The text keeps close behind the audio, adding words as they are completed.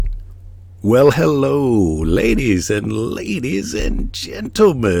Well, hello, ladies and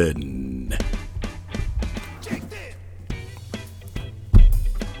gentlemen.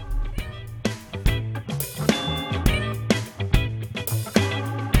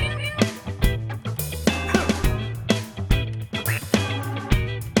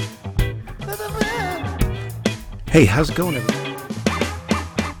 Hey, how's it going, everybody?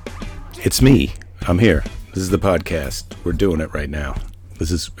 It's me. I'm here. This is the podcast. We're doing it right now.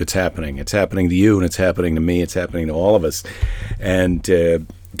 It's happening. It's happening to you, and it's happening to me. It's happening to all of us. And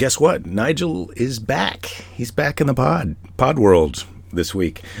guess what? Nigel is back. He's back in the pod world this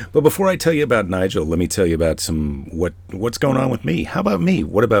week. But before I tell you about Nigel, let me tell you about what's going on with me. How about me?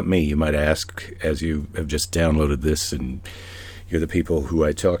 What about me? You might ask, as you have just downloaded this, and you're the people who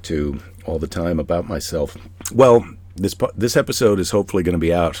I talk to all the time about myself. Well, this episode is hopefully going to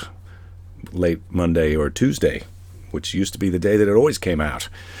be out late Monday or Tuesday, which used to be the day that it always came out.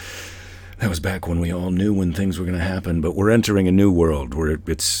 That was back when we all knew when things were going to happen. But we're entering a new world where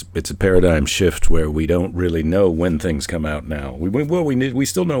it's a paradigm shift where we don't really know when things come out now. We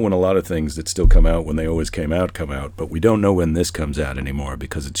still know when a lot of things that still come out when they always come out, but we don't know when this comes out anymore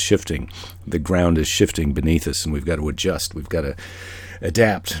because it's shifting. The ground is shifting beneath us, and we've got to adjust. We've got to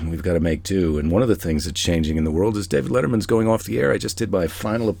adapt, and we've got to make do. And one of the things that's changing in the world is David Letterman's going off the air. I just did my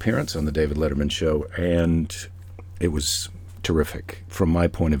final appearance on the David Letterman show, and it was terrific from my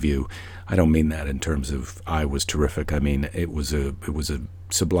point of view. I don't mean that in terms of I was terrific. I mean it was a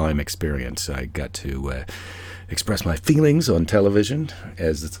sublime experience. I got to express my feelings on television,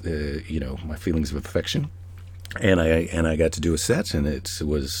 as my feelings of affection, and I got to do a set, and it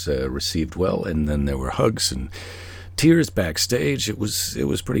was received well. And then there were hugs and tears backstage. It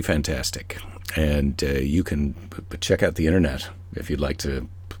was pretty fantastic. And you can check out the internet if you'd like to,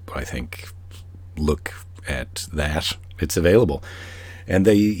 I think, look at that. It's available. And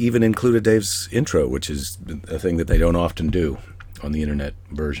they even included Dave's intro, which is a thing that they don't often do on the internet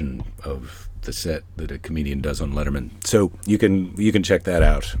version of the set that a comedian does on Letterman. So you can check that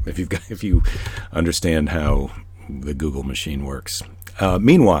out if you understand how the Google machine works.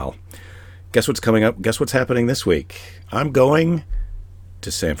 Meanwhile, guess what's coming up? Guess what's happening this week? I'm going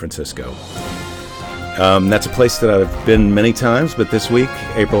to San Francisco. That's a place that I've been many times, but this week,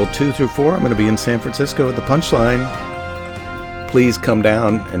 April 2 through 4, I'm going to be in San Francisco at the Punchline. Please come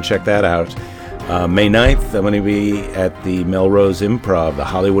down and check that out. May 9th, I'm going to be at the Melrose Improv, the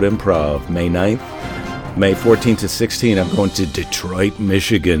Hollywood Improv, May 9th. May 14th to 16th, I'm going to Detroit,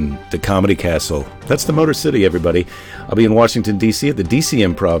 Michigan, the Comedy Castle. That's the Motor City, everybody. I'll be in Washington, D.C. at the D.C.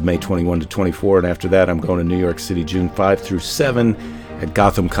 Improv, May 21 to 24, and after that, I'm going to New York City, June 5 through 7 at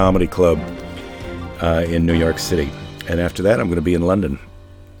Gotham Comedy Club in New York City. And after that, I'm going to be in London.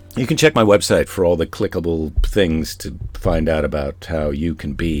 You can check my website for all the clickable things to find out about how you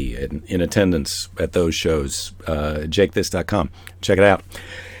can be in attendance at those shows. Jakethis.com. Check it out.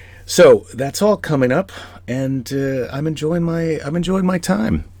 So that's all coming up, and I'm enjoying my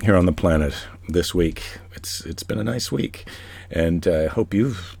time here on the planet this week. It's been a nice week, and I hope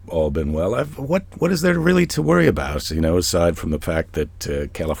you've all been well. What is there really to worry about? Aside from the fact that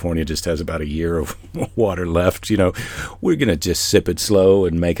California just has about a year of water left. We're gonna just sip it slow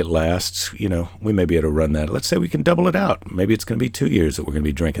and make it last. We may be able to run that. Let's say we can double it out. Maybe it's gonna be 2 years that we're gonna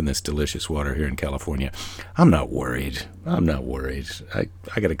be drinking this delicious water here in California. I'm not worried. I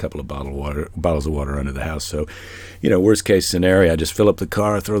got a couple of bottles of water under the house. So, worst case scenario, I just fill up the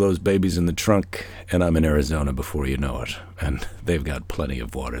car, throw those babies in the trunk, and I'm in Arizona before you know it. And they've got plenty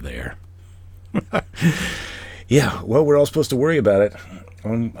of water there. Yeah, well, we're all supposed to worry about it.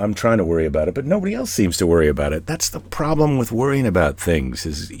 I'm trying to worry about it, but nobody else seems to worry about it. That's the problem with worrying about things,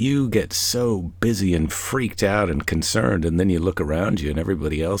 is you get so busy and freaked out and concerned, and then you look around you and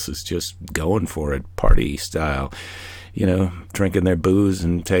everybody else is just going for it, party style. Drinking their booze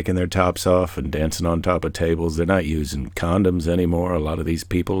and taking their tops off and dancing on top of tables. They're not using condoms anymore, a lot of these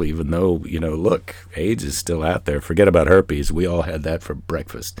people, even though, look, AIDS is still out there. Forget about herpes. We all had that for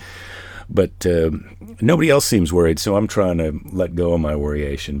breakfast. But nobody else seems worried, so I'm trying to let go of my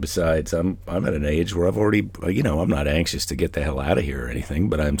worryation. Besides, I'm at an age where I've already, I'm not anxious to get the hell out of here or anything,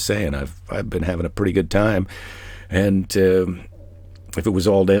 but I'm saying I've been having a pretty good time. And if it was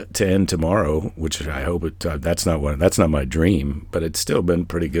all to end tomorrow, which I hope that's not my dream, but it's still been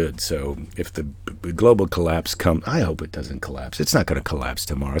pretty good. So if the global collapse comes, I hope it doesn't collapse. It's not going to collapse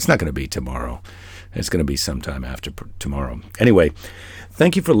tomorrow. It's not going to be tomorrow. It's going to be sometime after tomorrow. Anyway,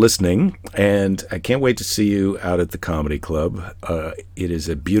 thank you for listening, and I can't wait to see you out at the Comedy Club. It is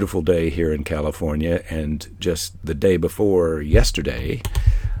a beautiful day here in California, and just the day before yesterday,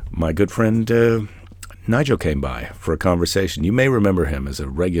 my good friend Nigel came by for a conversation. You may remember him as a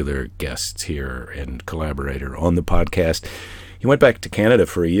regular guest here and collaborator on the podcast. He went back to Canada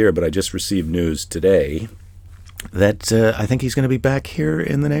for a year, but I just received news today that I think he's going to be back here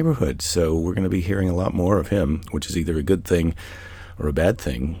in the neighborhood. So we're going to be hearing a lot more of him, which is either a good thing or a bad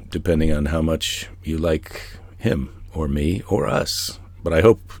thing, depending on how much you like him or me or us. But I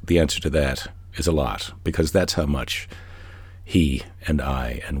hope the answer to that is a lot, because that's how much he and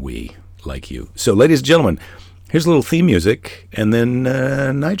I and we like you. So, ladies and gentlemen, here's a little theme music, and then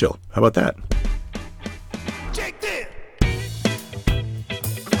Nigel. How about that? Jakethis!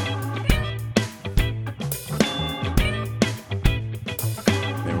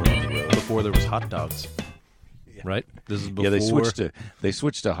 They were on the road. Before there was hot dogs, right? This is before. Yeah, they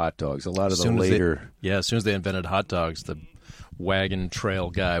switched to hot dogs. A lot of the later. As soon as they invented hot dogs, the wagon trail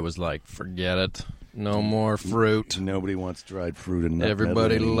guy was like, "Forget it, no more fruit. Nobody wants dried fruit and nut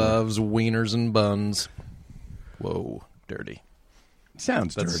Everybody medley anymore." loves wieners and buns." Whoa, dirty.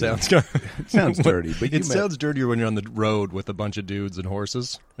 Sounds That dirty. Sounds dirty, but it sounds dirtier when you're on the road with a bunch of dudes and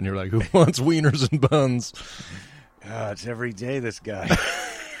horses, and you're like, "Who wants wieners and buns?" It's every day. This guy.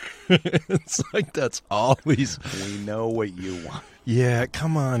 It's like that's always. We know what you want. Yeah,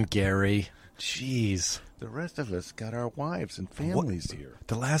 come on, Gary. Jeez. The rest of us got our wives and families here.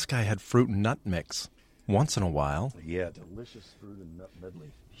 The last guy had fruit and nut mix once in a while. Yeah, delicious fruit and nut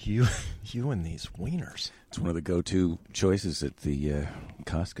medley. You and these wieners. It's one of the go-to choices at the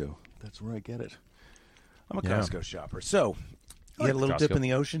Costco. That's where I get it. I'm a Costco shopper. So, you had a little dip in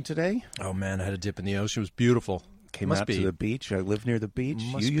the ocean today? Oh, man, I had a dip in the ocean. It was beautiful. Came out to the beach. I live near the beach.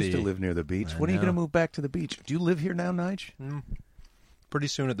 Must You used to be. live near the beach. I When are you know. going to move back to the beach? Do you live here now, Nige? Pretty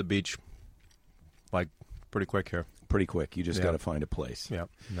soon at the beach. Like, pretty quick here. Pretty quick. You just Yeah. got to find a place. Yeah,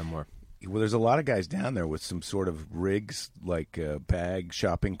 no more. Well, there's a lot of guys down there with some sort of rigs, like a bag,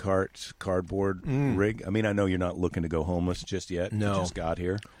 shopping cart, cardboard rig. I mean, I know you're not looking to go homeless just yet. No. You just got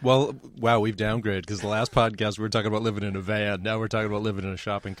here. Well, wow, we've downgraded because the last podcast we were talking about living in a van. Now we're talking about living in a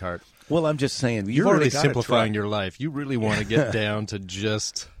shopping cart. Well, I'm just saying. You're already really got a simplifying truck. your life. You really want to get down to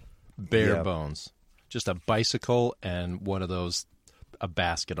just bare Yeah. bones. Just a bicycle and one of those, a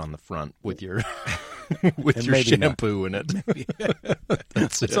basket on the front with your with And your maybe not. shampoo in it.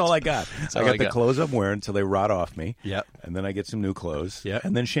 That's all I got. I all got I the got. clothes I'm wearing until they rot off me. Yep. And then I get some new clothes. Yep.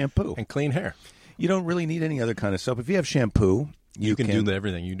 And then shampoo. And clean hair. You don't really need any other kind of soap. If you have shampoo, You can do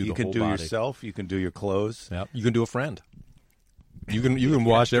everything. You do You the can whole do body. yourself. You can do your clothes. Yep. You can do a friend. You can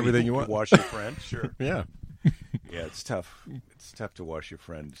wash everything you want. Wash your friend, sure. Yeah. Yeah, it's tough. It's tough to wash your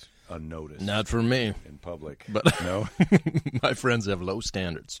friend unnoticed. Not for me. in public. But no. my friends have low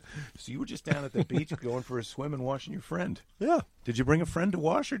standards. So you were just down at the beach going for a swim and washing your friend. Yeah. Did you bring a friend to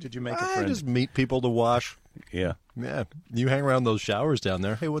wash, or did you make a I friend? just meet people to wash. Yeah. Yeah. You hang around those showers down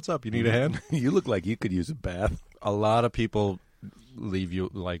there. Hey, what's up? You need a hand? You look like you could use a bath. A lot of people leave you,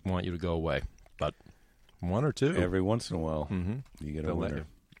 like, want you to go away. But one or two. Every once in a while, you get a They'll let winner.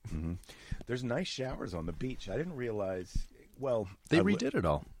 There's nice showers on the beach. I didn't realize. Well, They I've redid it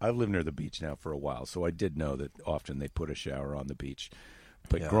all. I've lived near the beach now for a while, so I did know that often they put a shower on the beach.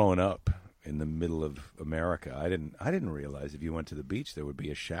 But Yeah. growing up in the middle of America, I didn't realize if you went to the beach there would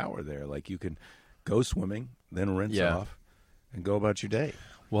be a shower there. Like you can go swimming, then rinse Yeah. off, and go about your day.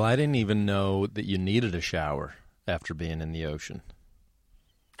 Well, I didn't even know that you needed a shower after being in the ocean.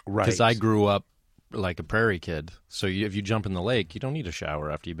 Right. Because I grew up like a prairie kid. So if you jump in the lake, you don't need a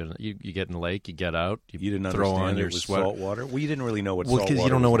shower after you've been. You get in the lake, you get out, You didn't throw understand on your it was sweater. salt water? Well, you didn't really know what Well, salt because water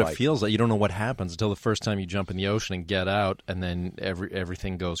you don't know was what like. it feels like. You don't know what happens until the first time you jump in the ocean and get out, and then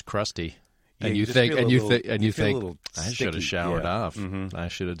everything goes crusty. Yeah, And you you just think, feel a and you little- think, and you you feel a think, little I should sticky, have showered yeah. off. I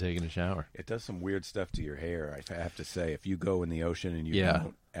should have taken a shower. It does some weird stuff to your hair, I have to say. If you go in the ocean and you Yeah.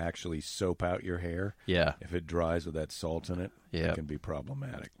 don't actually soap out your hair, Yeah, if it dries with that salt in it, Yeah. it can be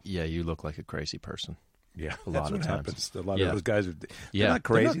problematic. yeah, you look like a crazy person. Yeah, A that's lot of what times. happens. A lot Yeah. of those guys are Yeah, not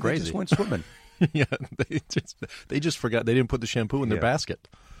crazy. they're not They crazy. just went swimming. Yeah, they just forgot they didn't put the shampoo in their Yeah. basket.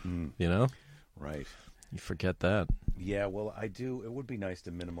 Mm. You know, Right. you forget that. Yeah, well, I do. It would be nice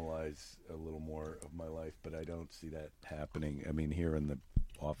to minimalize a little more of my life, but I don't see that happening. I mean, here in the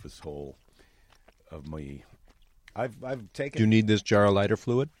office hole of me, I've taken. Do you need this jar of lighter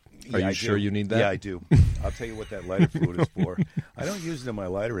fluid? Are Yeah, you I sure do. you need that? Yeah, I do. I'll tell you what that lighter fluid is for. I don't use it in my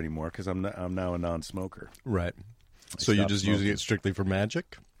lighter anymore because I'm now a non-smoker. Right. So you're stopped just smoking. using it strictly for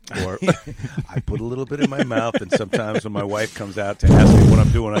magic, or I put a little bit in my mouth, and sometimes when my wife comes out to ask me what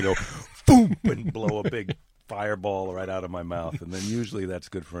I'm doing, I go, boom, and blow a big fireball right out of my mouth. And then usually that's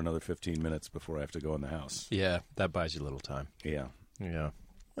good for another 15 minutes before I have to go in the house. yeah, that buys you a little time. Yeah. Yeah.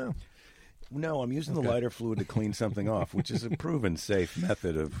 Well, No, I'm using the lighter fluid to clean something off, which is a proven safe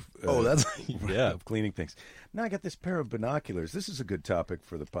method of of cleaning things. Now I got this pair of binoculars. This is a good topic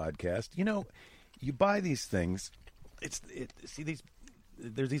for the podcast. You know, you buy these things.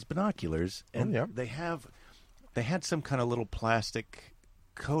 There's these binoculars, and they had some kind of little plastic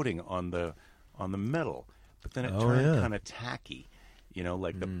coating on the metal, but then it turned kind of tacky. You know,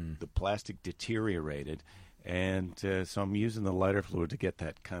 like the plastic deteriorated, and so I'm using the lighter fluid to get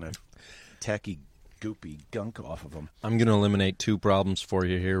that kind of tacky, goopy gunk off of them. I'm going to eliminate 2 problems for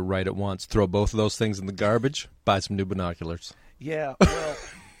you here right at once. Throw both of those things in the garbage, buy some new binoculars. Yeah, well,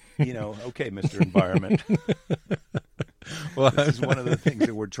 okay, Mr. Environment. Well, this is one of the things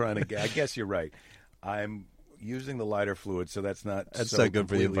that we're trying to get. I guess you're right. I'm using the lighter fluid, so that's not good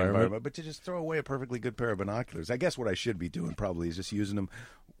for the environment. But to just throw away a perfectly good pair of binoculars, I guess what I should be doing probably is just using them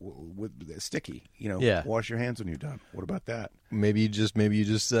with sticky. Wash your hands when you're done. What about that? Maybe you just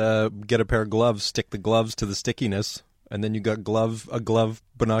get a pair of gloves, stick the gloves to the stickiness, and then you got a glove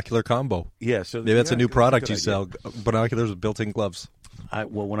binocular combo. Yeah, so maybe that's a new product you sell: binoculars with built-in gloves.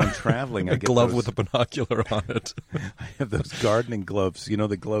 When I'm traveling, I get glove with a binocular on it. I have those gardening gloves. You know,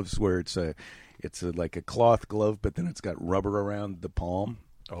 the gloves where it's like a cloth glove, but then it's got rubber around the palm.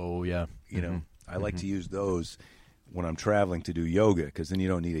 Oh, yeah. I like to use those when I'm traveling to do yoga, because then you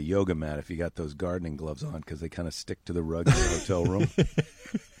don't need a yoga mat if you got those gardening gloves on, because they kind of stick to the rug in the hotel room.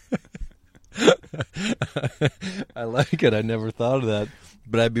 I like it. I never thought of that.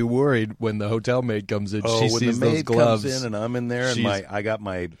 But I'd be worried when the hotel maid comes in. She sees the maid those gloves. comes in and I'm in there, and I got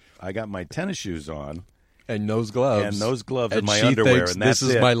my tennis shoes on. And those gloves. And my underwear. And this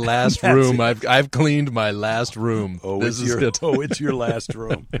is my last room. I've cleaned my last room. Oh, it's your last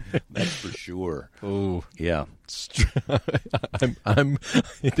room. That's for sure. Oh, yeah. I'm.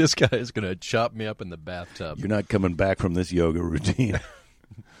 This guy is going to chop me up in the bathtub. You're not coming back from this yoga routine.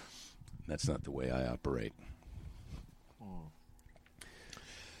 That's not the way I operate.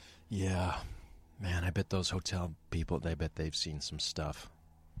 Yeah, man. I bet those hotel people. They've seen some stuff.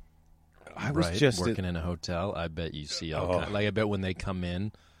 I was just working in a hotel. I bet you see all kinds. Like, I bet when they come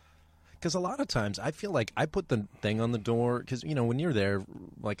in, because a lot of times I feel like I put the thing on the door, because when you're there,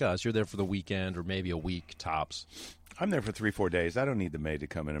 like us, you're there for the weekend or maybe a week tops. I'm there for 3-4 days. I don't need the maid to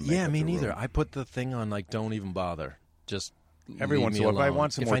come in and make me neither. Room. I put the thing on like, don't even bother. Just every once in a while, if I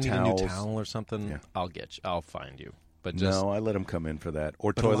want some more towels, if I need a new towel or something, I'll find you. But no, I let them come in for that,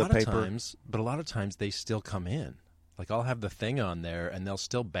 or toilet paper. But a lot of times they still come in. Like, I'll have the thing on there, and they'll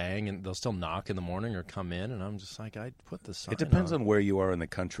still bang, and they'll still knock in the morning or come in, and I'm just like, I put the sign on. It depends on where you are in the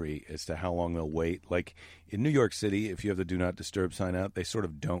country as to how long they'll wait. Like, in New York City, if you have the Do Not Disturb sign out, they sort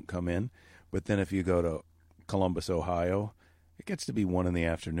of don't come in. But then if you go to Columbus, Ohio, it gets to be 1 in the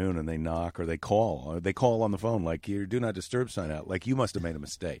afternoon, and they knock or they call. Or they call on the phone, like, your Do Not Disturb sign out. Like, you must have made a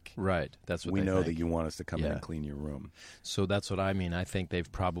mistake. Right. That's what we they know think. that you want us to come in and clean your room. So that's what I mean. I think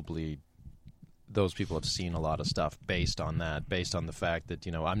they've probably... Those people have seen a lot of stuff based on that, based on the fact that,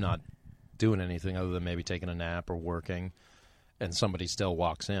 I'm not doing anything other than maybe taking a nap or working, and somebody still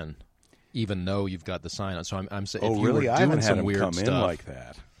walks in, even though you've got the sign on. So I'm saying, if really? You were I doing haven't some had them weird come stuff, in like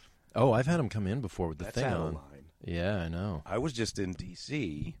that. Oh, I've had them come in before with the That's thing out of on. line. Yeah, I know. I was just in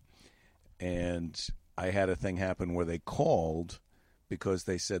D.C., and I had a thing happen where they called because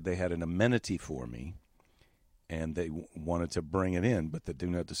they said they had an amenity for me, and they wanted to bring it in, but the Do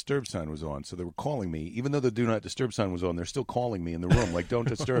Not Disturb sign was on. So they were calling me. Even though the Do Not Disturb sign was on, they're still calling me in the room, like, don't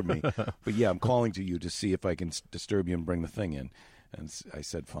disturb me. But, yeah, I'm calling to you to see if I can disturb you and bring the thing in. And I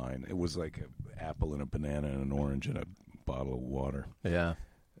said, fine. It was like an apple and a banana and an orange and a bottle of water. Yeah.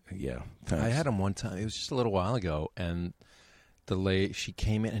 Yeah. I had them one time. It was just a little while ago, and she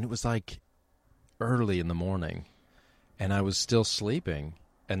came in, and it was like early in the morning, and I was still sleeping,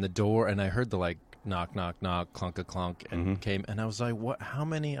 and I heard the, like, knock, knock, knock, clunk-a-clunk, and came, and I was like, what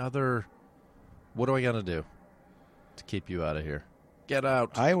do I got to do to keep you out of here? Get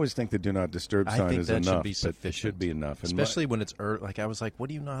out. I always think the Do Not Disturb sign is enough. Should be sufficient. It should be enough. Especially when it's early. Like, I was like, what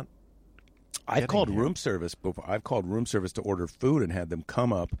do you not I've called room service before. I've called room service to order food and had them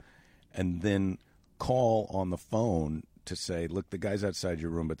come up and then call on the phone to say, look, the guy's outside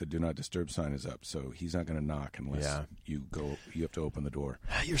your room, but the Do Not Disturb sign is up, so he's not going to knock unless you go. You have to open the door.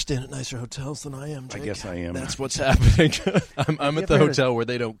 You're staying at nicer hotels than I am, Jake. I guess I am. That's what's happening. I'm at the hotel where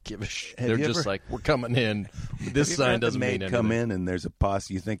they don't give a shit. They're just like, we're coming in. This sign doesn't mean anything. Come in and there's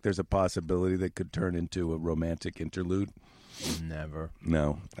you think there's a possibility that could turn into a romantic interlude? Never.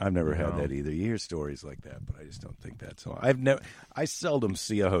 No, I've never had that either. You hear stories like that, but I just don't think that's so. I seldom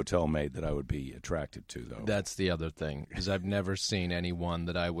see a hotel maid that I would be attracted to, though. That's the other thing, because I've never seen anyone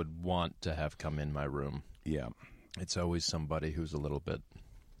that I would want to have come in my room. Yeah. It's always somebody who's a little bit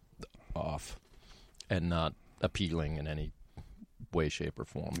off and not appealing in any way, shape, or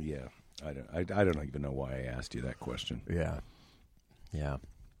form. Yeah. I don't even know why I asked you that question. Yeah. Yeah.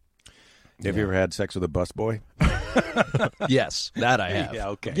 Have you ever had sex with a busboy? Yes, that I have. Yeah,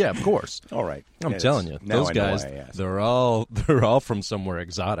 okay. Yeah, of course. All right. I'm telling you, now those I know guys, why I asked. they're all from somewhere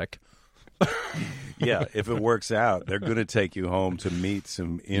exotic. Yeah, if it works out, they're going to take you home to meet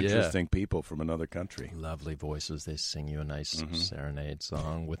some interesting people from another country. Lovely voices. They sing you a nice serenade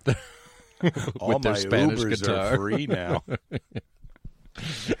song with the All with their my Spanish Ubers guitar. are free now.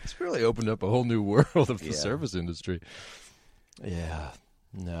 It's really opened up a whole new world of the Yeah. service industry. Yeah.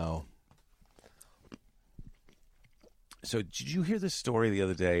 No. So did you hear this story the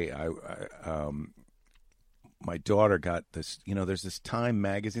other day? My daughter got this, there's this Time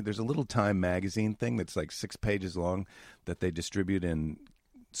magazine. There's a little Time magazine thing that's like 6 pages long that they distribute in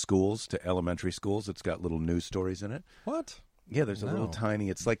schools to elementary schools. It's got little news stories in it. What? Yeah, there's a little No. tiny.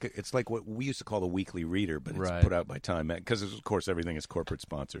 It's like what we used to call a weekly reader, but it's Right. put out by Time because of course everything is corporate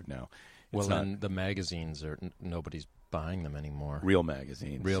sponsored now. Well, It's not then the magazines are nobody's buying them anymore. real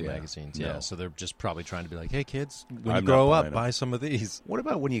magazines. Real yeah. magazines, No. yeah. So they're just probably trying to be like, hey, kids, when I'm you not grow buying up, them. buy some of these. What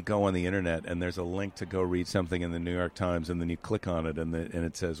about when you go on the internet and there's a link to go read something in the New York Times, and then you click on it and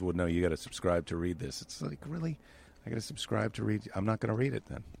it says, "Well, no, you got to subscribe to read this." It's like, really, I got to subscribe to read? I'm not going to read it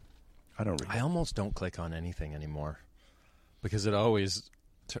then. I don't read. I almost don't click on anything anymore because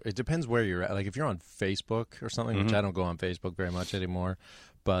it depends where you're at. Like if you're on Facebook or something, which I don't go on Facebook very much anymore,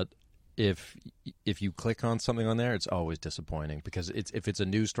 but if you click on something on there, it's always disappointing because if it's a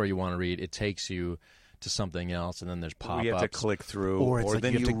news story you want to read, it takes you to something else, and then there's pop-ups. You have to click through, Or it's like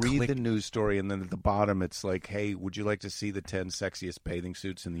then you you have to read click- the news story, and then at the bottom it's like, "Hey, would you like to see the 10 sexiest bathing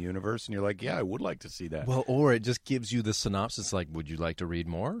suits in the universe?" And you're like, "Yeah, I would like to see that." Well, or it just gives you the synopsis, like, would you like to read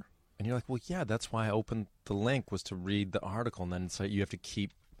more? And you're like, well, yeah, that's why I opened the link, was to read the article, and then it's like you have to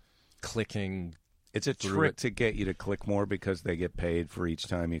keep clicking. It's a through trick it. to get you to click more because they get paid for each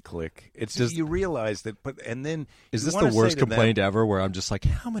time you click. It's Does- just you realize that, and then Is you this wanna the say worst to them- complaint ever where I'm just like,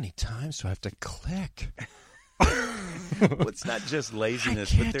 how many times do I have to click? Well, it's not just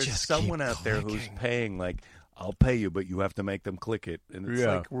laziness, I but can't there's just someone keep out there who's clicking. paying, like, I'll pay you, but you have to make them click it. And it's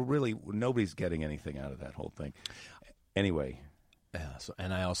Yeah. like, nobody's getting anything out of that whole thing. Anyway, Yeah,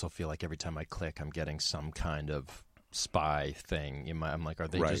 and I also feel like every time I click, I'm getting some kind of spy thing. I'm like, are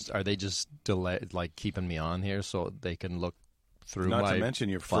they just like keeping me on here so they can look through not my to mention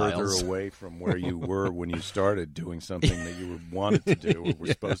you're files? further away from where you were when you started doing something that you wanted to do or were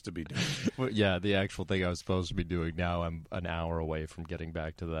supposed to be doing. Well, yeah, the actual thing I was supposed to be doing. Now I'm an hour away from getting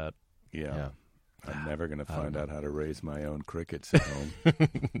back to that. Yeah. I'm never going to I don't find know. out how to raise my own crickets at home.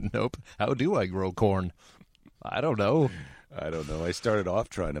 Nope. How do I grow corn? I don't know. I don't know. I started off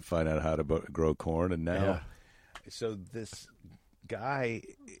trying to find out how to grow corn, and now... Yeah. So this guy,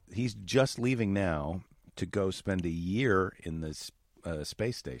 he's just leaving now to go spend a year in this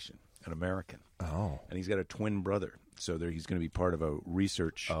space station, an American. Oh. And he's got a twin brother. So he's going to be part of a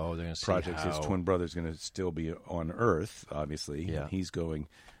research They're going to see project. how... His twin brother's going to still be on Earth, obviously. Yeah. And he's going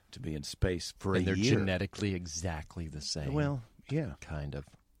to be in space for and a they're year. genetically exactly the same. Well, yeah. kind of.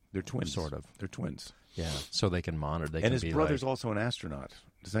 They're twins. Sort of. They're twins. Yeah. So they can monitor. They And can his be brother's like, also an astronaut.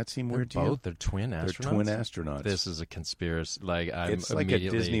 Does that seem they're weird to you? both. They're twin astronauts. They're twin astronauts. This is a conspiracy. Like I'm it's like a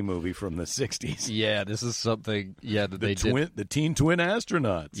immediately- Disney movie from the 60s. Yeah, this is something. Yeah, that they did. The teen twin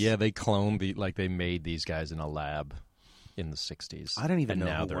astronauts. Yeah, they cloned they made these guys in a lab in the 60s. I don't even and know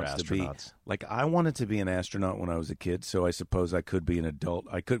now who they're wants astronauts. to be. Like, I wanted to be an astronaut when I was a kid, so I suppose I could be an adult.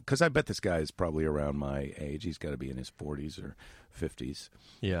 I could, because I bet this guy is probably around my age. He's got to be in his 40s or 50s.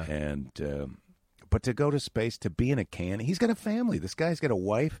 Yeah. And but to go to space, to be in a can, he's got a family. This guy's got a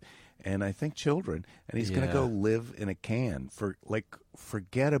wife and I think children, and he's going to go live in a can for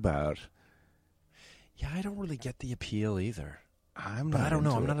forget about. Yeah, I don't really get the appeal either. I But I don't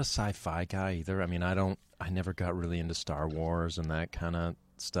know. I'm not a sci-fi guy either. I mean, I never got really into Star Wars and that kind of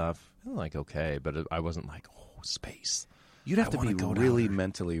stuff. I'm like, okay, but I wasn't like, oh, space. You'd have I to be wanna go down really there.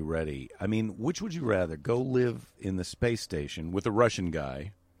 mentally ready. I mean, which would you rather? Go live in the space station with a Russian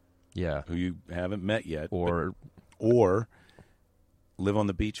guy Yeah. who you haven't met yet, Or or live on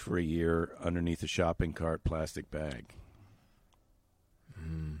the beach for a year underneath a shopping cart plastic bag?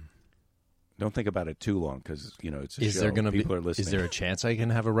 Don't think about it too long because it's a is show. there going to be? People are listening. Is there a chance I can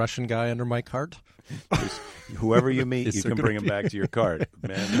have a Russian guy under my cart? Whoever you meet, Is you there can gonna bring him be- back to your cart.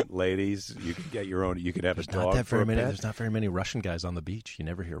 Men, ladies, you can get your own. You could have a There's not dog that for very a many. pet. There's not very many Russian guys on the beach. You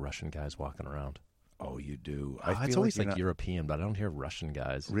never hear Russian guys walking around. Oh, you do. It's feel always you're like not- European, but I don't hear Russian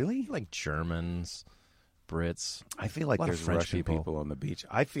guys. Really? Like Germans, Brits. I feel like A lot of there's French Russian people on the beach.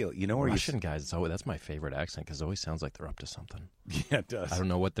 I feel, Russian guys, that's my favorite accent because it always sounds like they're up to something. Yeah, it does. I don't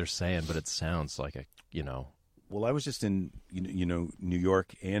know what they're saying, but it sounds like Well, I was just in, New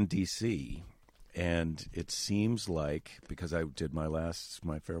York and D.C., and it seems like, because I did my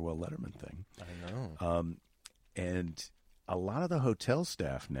farewell Letterman thing. I know. And a lot of the hotel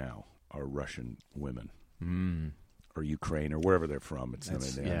staff now are Russian women. Or Ukraine, or wherever they're from. It's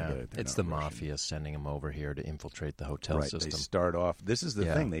the mafia sending them over here to infiltrate the hotel system. They start off. This is the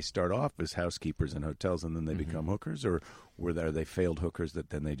thing. They start off as housekeepers in hotels, and then they become hookers, or are they failed hookers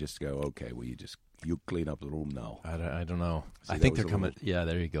that then they just go, okay, well, you clean up the room now. I don't know. See, I think they're coming. Yeah,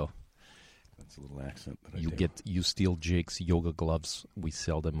 there you go. That's a little accent. That you steal Jake's yoga gloves. We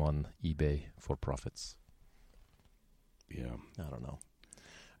sell them on eBay for profits. Yeah, I don't know.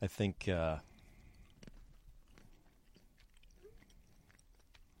 I think.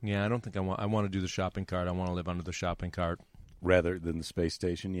 Yeah, I don't think I want to do the shopping cart. I want to live under the shopping cart rather than the space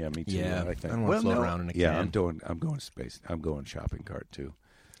station. Yeah, me too. Yeah, I think. I don't want to float around in a can. Yeah, I'm going space. I'm going shopping cart too.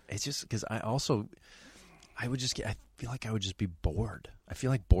 It's just because I feel like I would just be bored. I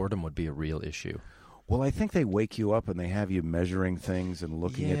feel like boredom would be a real issue. Well, I think they wake you up and they have you measuring things and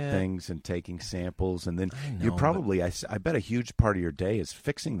looking at things and taking samples, and then you're probably, I bet a huge part of your day is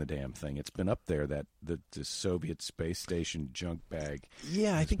fixing the damn thing. It's been up there, the Soviet space station junk bag.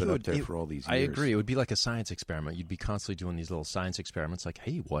 Yeah, I think it would. For all these years. I agree. It would be like a science experiment. You'd be constantly doing these little science experiments, like,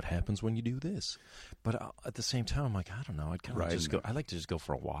 hey, what happens when you do this? But at the same time, I'm like, I don't know. I'd kind of just go. I like to just go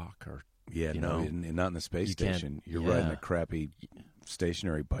for a walk, or not in the space station. You're riding a crappy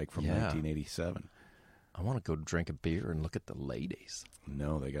stationary bike from 1987. I want to go drink a beer and look at the ladies.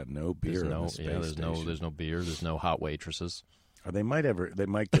 No, they got no beer on the space station. There's no beer. There's no hot waitresses. Or they might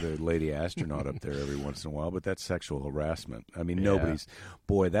get a lady astronaut up there every once in a while, but that's sexual harassment. I mean,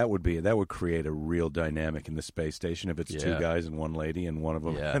 that would create a real dynamic in the space station if it's two guys and one lady, and one of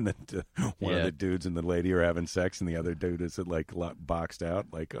them and then one of the dudes and the lady are having sex, and the other dude is like boxed out.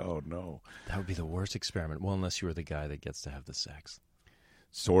 Like, oh no, that would be the worst experiment. Well, unless you were the guy that gets to have the sex.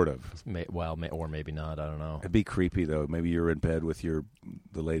 Sort of. Or maybe not. I don't know. It'd be creepy, though. Maybe you're in bed with the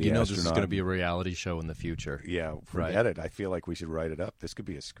lady astronaut. This is going to be a reality show in the future. Yeah, forget it. I feel like we should write it up. This could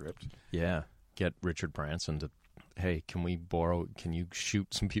be a script. Yeah. Get Richard Branson to, hey, can you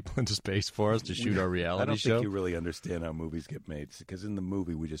shoot some people into space for us to shoot our reality show? I don't think you really understand how movies get made, because in the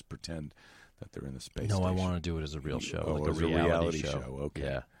movie we just pretend that they're in the space station. No, I want to do it as a real show, like a reality show.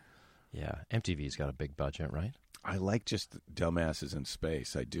 Okay. Yeah. MTV's got a big budget, right? I like just dumbasses in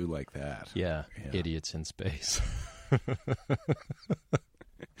space. I do like that. Yeah. Idiots in space.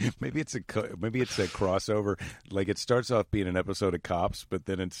 Maybe it's a crossover. Like, it starts off being an episode of Cops, but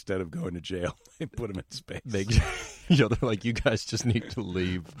then instead of going to jail, they put them in space. They're like, you guys just need to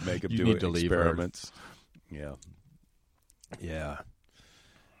leave. Make them do experiments. Yeah.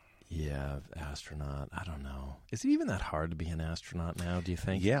 Yeah, astronaut. I don't know. Is it even that hard to be an astronaut now, do you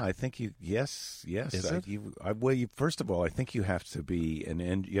think? Yeah, I think yes. Is it? First of all, I think you have to be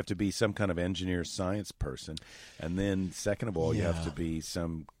you have to be some kind of engineer science person, and then second of all, you have to be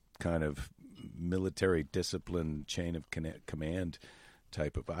some kind of military discipline chain of command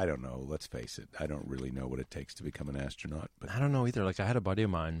type of. I don't know. Let's face it. I don't really know what it takes to become an astronaut. But I don't know either. Like, I had a buddy of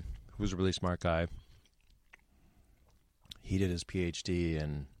mine who was a really smart guy. He did his PhD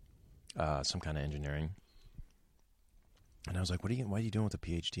in some kind of engineering, and I was like, why are you doing with a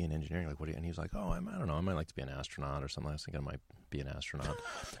PhD in engineering? Like, and he was like, I don't know, I might like to be an astronaut or something. I was thinking I might be an astronaut.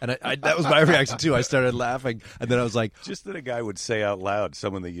 And I that was my reaction too. I started laughing, and then I was like, just that a guy would say out loud,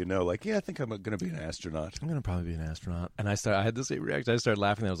 someone that like, yeah, I think I'm going to be an astronaut. I'm going to probably be an astronaut. And I had the same reaction. I started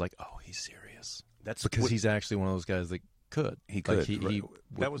laughing, and I was like, oh, he's serious. That's because he's actually one of those guys that could. He could.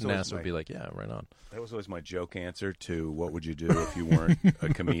 That was NASA would be like, yeah, right on. That was always my joke answer to what would you do if you weren't a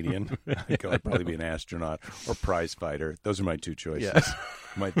comedian? I'd probably be an astronaut or prize fighter. Those are my two choices.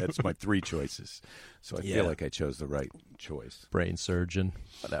 Yeah. That's my three choices. So I feel like I chose the right choice. Brain surgeon,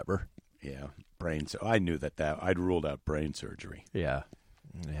 whatever. Yeah, I knew that I'd ruled out brain surgery. Yeah.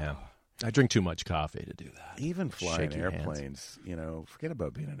 I drink too much coffee to do that. Even flying airplanes, forget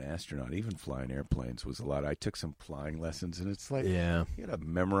about being an astronaut. Even flying airplanes was a lot. I took some flying lessons, and it's like you got to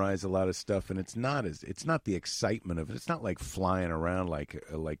memorize a lot of stuff, and it's not the excitement of it. It's not like flying around like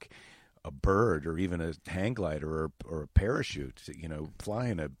a bird or even a hang glider or a parachute.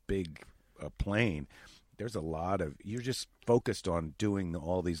 Flying a big plane. There's a lot of you're just focused on doing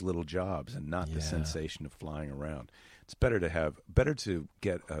all these little jobs and not the sensation of flying around. It's better to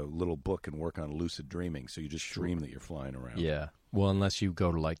get a little book and work on lucid dreaming, so you just dream that you're flying around. Yeah. Well, unless you go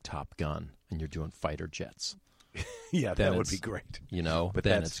to like Top Gun and you're doing fighter jets. Yeah, then that would it's- be great. You know, But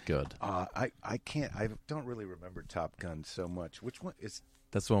then that's- it's good. I can't. I don't really remember Top Gun so much. Which one is?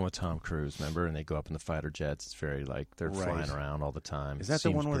 That's the one with Tom Cruise, remember? And they go up in the fighter jets. It's very like they're Right. flying around all the time. Is that the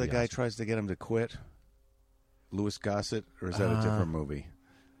Seems one where the pretty guy awesome. tries to get him to quit? Louis Gossett, or is that a different movie?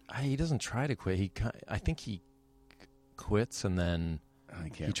 He doesn't try to quit. I think he quits and then I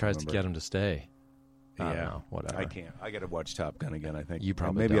can't. he tries to remember. get him to stay. I don't Yeah. know, whatever. I can't. I got to watch Top Gun again. I think You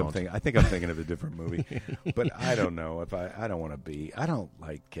probably maybe don't. I think I'm thinking of a different movie, but I don't know if I don't want to be. I don't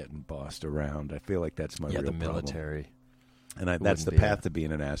like getting bossed around. I feel like that's my real the problem. military. And that's wouldn't the be path a- to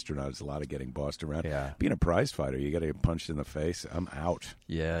being an astronaut. Is a lot of getting bossed around. Yeah. Being a prize fighter, you got to get punched in the face. I'm out.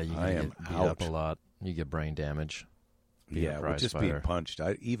 Yeah, you I get am beat up out. a lot. You get brain damage. Being a Yeah, with prize just fighter. being punched.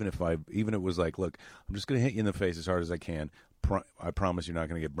 Even if it was like, look, I'm just going to hit you in the face as hard as I can. I promise you're not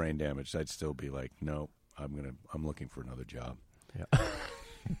going to get brain damage. I'd still be like, no, I'm looking for another job. Yeah.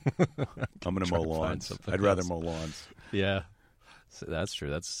 I'm going to Try mow to find lawns. something I'd rather else. mow lawns. Yeah. So that's true.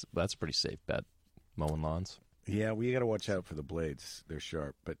 That's a pretty safe bet. Mowing lawns. Yeah, well, you got to watch out for the blades. They're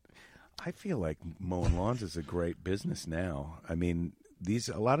sharp. But I feel like mowing lawns is a great business now. I mean,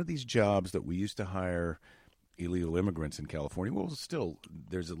 a lot of these jobs that we used to hire illegal immigrants in California, well, still,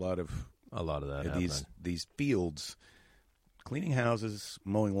 there's a lot of that these fields, cleaning houses,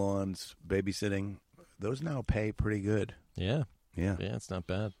 mowing lawns, babysitting. Those now pay pretty good. Yeah. Yeah, Yeah, it's not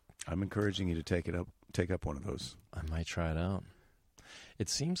bad. I'm encouraging you to take up one of those. I might try it out. It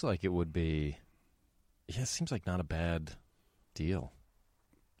seems like it would be. Yeah, it seems like not a bad deal.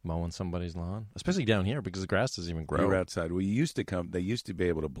 Mowing somebody's lawn, especially down here because the grass doesn't even grow. You're outside. Well, they used to be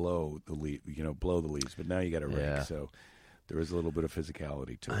able to blow the leaves, but now you got a rake. Yeah. So there is a little bit of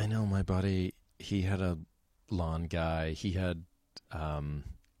physicality to it. I know my buddy. He had a lawn guy. He had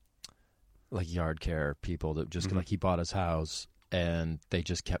like yard care people that just like he bought his house and they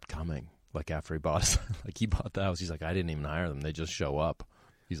just kept coming. Like after he bought he bought the house, he's like, I didn't even hire them. They just show up.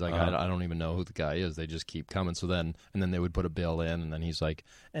 He's like, I don't even know who the guy is. They just keep coming. So then they would put a bill in, and then he's like,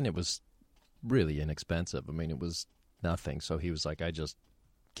 and it was really inexpensive. I mean, it was nothing. So he was like, I just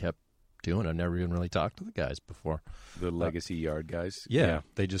kept doing it. I've never even really talked to the guys before. The legacy yard guys. Yeah,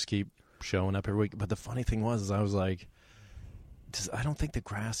 they just keep showing up every week. But the funny thing was, I was like, I don't think the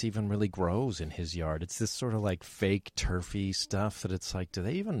grass even really grows in his yard. It's this sort of like fake turfy stuff that it's like, do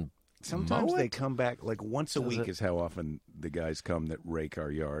they even Sometimes mow they it? come back like once a Does week it- is how often the guys come that rake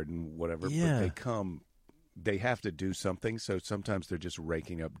our yard and whatever. Yeah. But they come, they have to do something. So sometimes they're just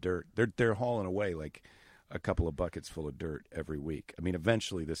raking up dirt. They're hauling away like a couple of buckets full of dirt every week. I mean,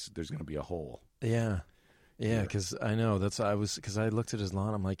 eventually there's going to be a hole. Yeah, because I know because I looked at his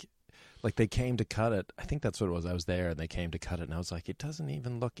lawn. I'm like they came to cut it. I think that's what it was. I was there and they came to cut it, and I was like, it doesn't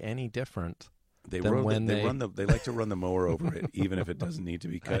even look any different. They Then they like to run the mower over it, even if it doesn't need to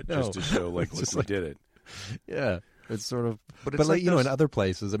be cut, I know. just to show like, It's look, just we like- did it. Yeah, it's sort of. But But, it's like like you know, those- in other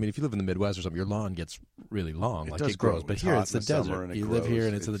places, I mean, if you live in the Midwest or something, your lawn gets really long, It like does it grows. grow. But It's here hot it's in the the summer desert. and it You live here grows.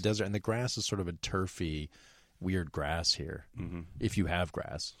 and it's in the It's- desert, and the grass is sort of a turfy, weird grass here. Mm-hmm. If you have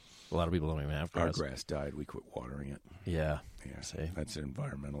grass, a lot of people don't even have Our grass. grass died. We quit watering it. Yeah, Yeah, See? that's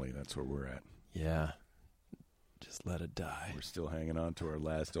environmentally. That's where we're at. yeah. Just let it die. We're still hanging on to our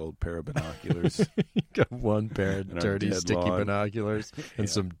last old pair of binoculars. You got one pair of And our dirty, dead sticky lawn. binoculars and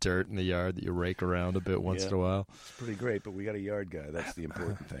some dirt in the yard that you rake around a bit once Yeah. in a while. It's pretty great, but we got a yard guy. That's the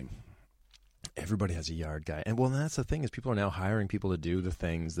important thing. Everybody has a yard guy, and well, that's the thing is people are now hiring people to do the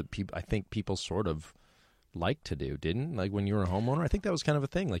things that I think people sort of like to do, didn't like when you were a homeowner. I think that was kind of a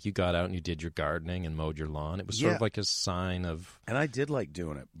thing. Like you got out and you did your gardening and mowed your lawn. It was sort Yeah. of like a sign of And I did like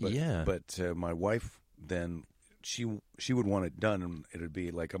doing it. But, Yeah. But my wife then she would want it done, and it'd be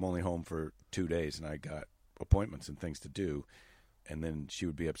like I'm only home for 2 days, and I got appointments and things to do, and then she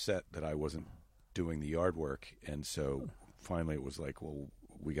would be upset that I wasn't doing the yard work, and so finally it was like, well,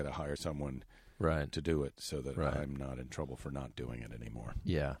 we got to hire someone right. to do it so that Right. I'm not in trouble for not doing it anymore.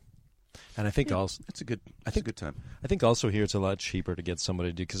 Yeah, and I think also It's a good. I think- a good time. I think also here it's a lot cheaper to get somebody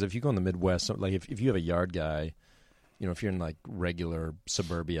to do because if you go in the Midwest, like if you have a yard guy, you know, if you're in like regular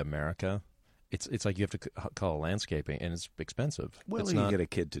suburbia America, it's like you have to call landscaping and it's expensive. Well, it's you not, can get a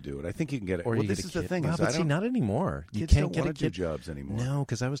kid to do it. I think you can get it. or Well, you this get a is the kid. thing. Well, Is but I see, don't, not anymore. You kids can't don't get a want to do kid. jobs anymore. No,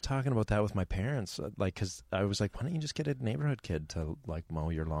 because I was talking about that with my parents. Like, because I was like, why don't you just get a neighborhood kid to like mow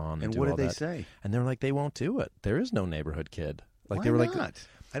your lawn And do what all did they that? say? And they're like, they won't do it. There is no neighborhood kid. Like Why they were not? like,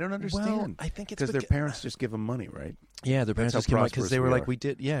 I don't understand. well, I think it's because their parents just give them money, right? Yeah, their parents how just came like because prosperous they were we like, are. we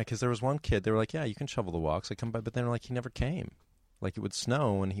did, yeah, because there was one kid. They were like, yeah, you can shovel the walks. I come by, but then like he never came. Like it would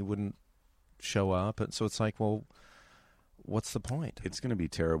snow and he wouldn't show up, and so it's like, well, what's the point? It's going to be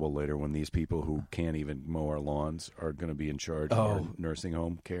terrible later when these people who can't even mow our lawns are going to be in charge of our nursing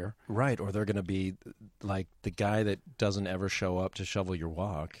home care. Right, or they're going to be like the guy that doesn't ever show up to shovel your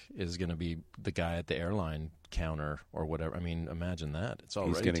walk is going to be the guy at the airline counter or whatever. I mean, imagine that. It's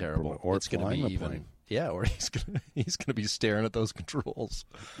already terrible. Or it's going to be even plane. Yeah, or he's going to be staring at those controls.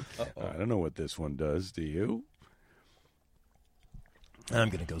 I don't know what this one does. Do you? I'm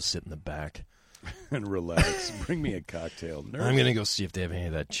going to go sit in the back. And relax. Bring me a cocktail. Nurse. I'm going to go see if they have any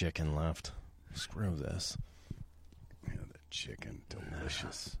of that chicken left. Screw this. Yeah, that chicken.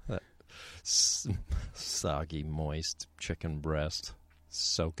 Delicious. That soggy, moist chicken breast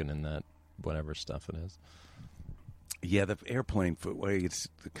soaking in that whatever stuff it is. Yeah, the airplane food. Well, it's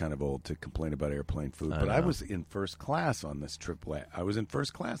kind of old to complain about airplane food, but I was in first class on this trip. I was in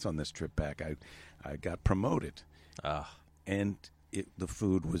first class on this trip back. I got promoted, and the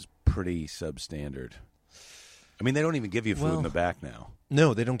food was pretty substandard. I mean, they don't even give you food in the back now.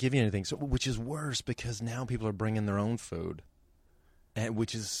 No, they don't give you anything. So, which is worse because now people are bringing their own food, and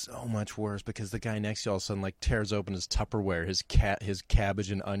which is so much worse because the guy next to you all of a sudden like tears open his Tupperware, his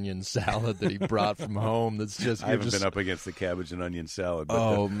cabbage and onion salad that he brought from home. That's just I haven't been up against the cabbage and onion salad.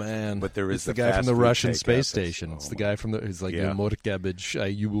 But man! But there is the guy from the Russian space station. It's the guy from the. He's like, more cabbage.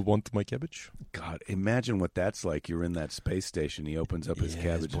 You will want my cabbage. God, imagine what that's like. You're in that space station. He opens up his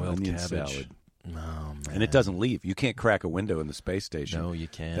cabbage and onion salad. Oh, man. And it doesn't leave. You can't crack a window in the space station. No, you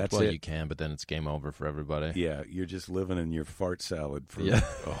can't. That's well, it. you can, but then it's game over for everybody. Yeah, you're just living in your fart salad for a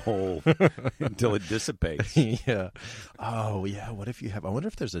whole until it dissipates. Yeah. Oh, yeah. What if you have? I wonder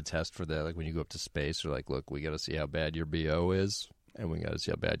if there's a test for that. Like when you go up to space, they're like, "Look, we got to see how bad your BO is, and we got to see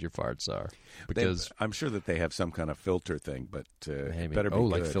how bad your farts are." Because I'm sure that they have some kind of filter thing, but maybe. Better be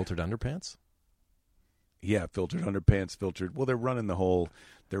good. Like filtered underpants. Yeah, filtered underpants, filtered. Well, they're running the whole.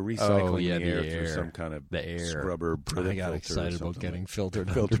 They're recycling the air through some kind of scrubber. I got excited about getting filtered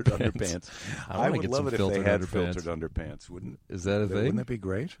underpants. I would love it if they had underpants. filtered underpants. Wouldn't? Is that a thing? Wouldn't that be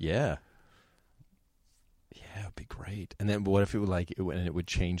great? Yeah. Yeah, it'd be great. And then what if it would and it would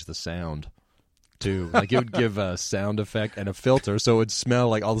change the sound too? Like it would give a sound effect and a filter, so it would smell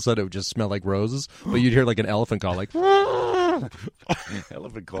like all of a sudden it would just smell like roses, but you'd hear like an elephant call, like.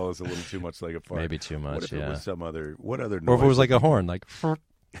 Elephant call is a little too much like a fart. Maybe too much. What if it was some other? What other? Noise? Or if it was like a horn, like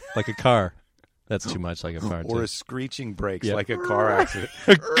a car. That's too much like a fart. Or too. a screeching brakes, like a car accident.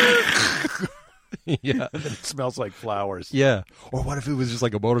 Yeah, and then it smells like flowers. Yeah. Or what if it was just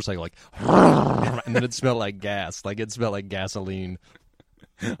like a motorcycle, like, and then it smelled like gas, like it smelled like gasoline.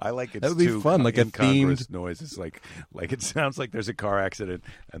 I like it. That would be fun, like a themed noise. It's like it sounds like there's a car accident,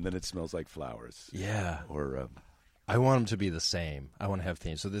 and then it smells like flowers. Yeah. Or I want them to be the same. I want to have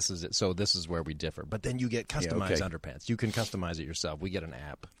themes. So this is it. So this is where we differ. But then you get customized underpants. You can customize it yourself. We get an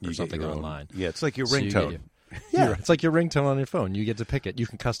app or something online. Yeah, it's like your ringtone. Yeah, it's like your ringtone on your phone. You get to pick it. You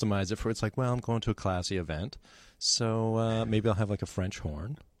can customize it for. It's like, well, I'm going to a classy event, so maybe I'll have like a French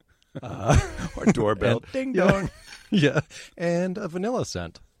horn. Or doorbell. Ding dong. Yeah, and a vanilla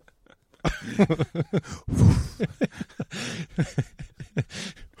scent.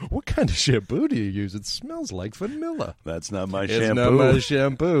 What kind of shampoo do you use? It smells like vanilla. That's not my It's shampoo. not my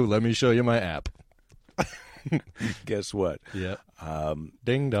shampoo. Let me show you my app. Guess what? Yeah.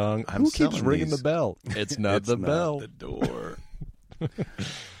 Ding dong. Who keeps ringing the bell? It's not the bell. The door.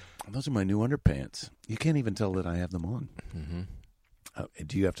 Those are my new underpants. You can't even tell that I have them on. Mm-hmm.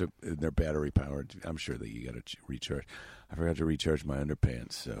 Do you have to? They're battery powered. I'm sure that you got to recharge. I forgot to recharge my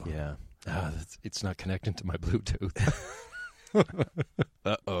underpants. So yeah, it's not connecting to my Bluetooth.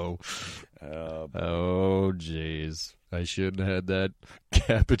 Uh-oh. Oh, jeez. I shouldn't have had that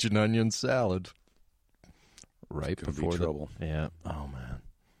cabbage and onion salad right before trouble. Yeah. Oh, man.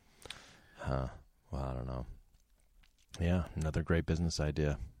 Huh. Well, I don't know. Yeah, another great business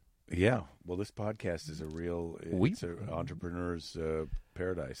idea. Yeah. Well, this podcast is it's an entrepreneur's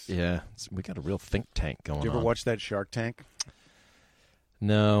paradise. Yeah. We got a real think tank going on. Did you ever watch that Shark Tank?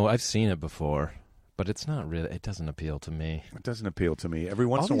 No, I've seen it before. But it's not really. It doesn't appeal to me. It doesn't appeal to me. Every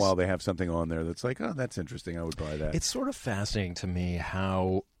once in a while, they have something on there that's like, oh, that's interesting. I would buy that. It's sort of fascinating to me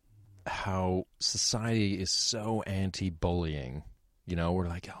how society is so anti-bullying. You know, we're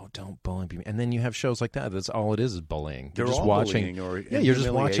like, oh, don't bully me. And then you have shows like that. That's all it is bullying. They're you're just all watching. Bullying you're just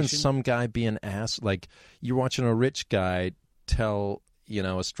watching some guy be an ass. Like you're watching a rich guy tell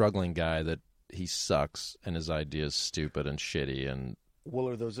a struggling guy that he sucks and his idea is stupid and shitty and. Well,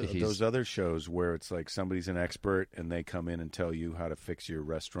 or those other shows where it's like somebody's an expert and they come in and tell you how to fix your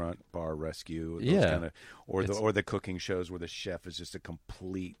restaurant, bar rescue, or the cooking shows where the chef is just a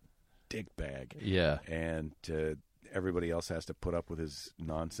complete dickbag. Yeah, and everybody else has to put up with his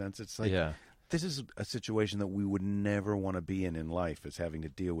nonsense. It's like this is a situation that we would never want to be in life, is having to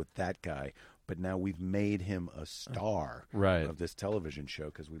deal with that guy. But now we've made him a star of this television show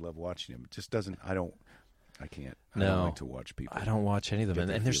because we love watching him. It just doesn't. I can't. I don't like to watch people. I don't watch any of them,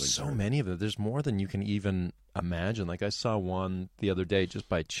 and there's so many of them. There's more than you can even imagine. Like I saw one the other day just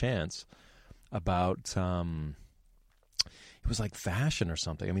by chance about. It was like fashion or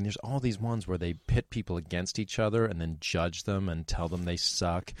something. I mean, there's all these ones where they pit people against each other and then judge them and tell them they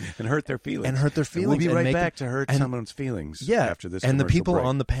suck. And hurt their feelings. And we'll be right back to hurt someone's feelings after this and the people break.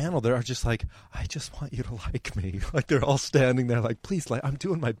 on the panel, they're just like, I just want you to like me. Like, they're all standing there like, please, like, I'm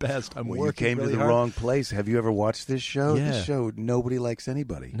doing my best. I'm working you came really to the hard. wrong place. Have you ever watched this show? Yeah. This show, nobody likes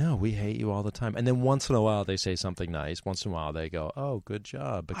anybody. No, we hate you all the time. And then once in a while, they say something nice. Once in a while, they go, oh, good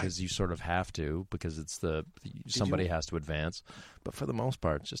job, because you sort of have to, because it's somebody has to advance. But for the most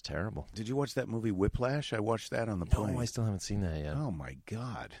part, it's just terrible. Did you watch that movie Whiplash? I watched that on the plane. No, I still haven't seen that yet. Oh, my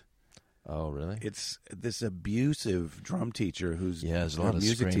God. Oh, really? It's this abusive drum teacher who's there's a lot of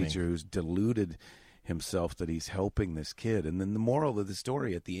music screaming. teacher who's deluded himself that he's helping this kid. And then the moral of the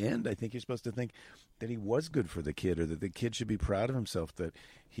story at the end, I think you're supposed to think that he was good for the kid, or that the kid should be proud of himself that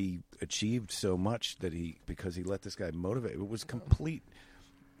he achieved so much because he let this guy motivate. It was complete,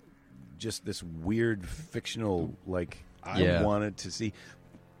 just this weird fictional, like, I wanted to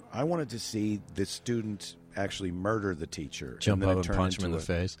see the student actually murder the teacher, jump up and punch him in the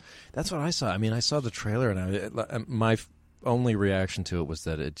face. That's what I saw. I mean, I saw the trailer, and my only reaction to it was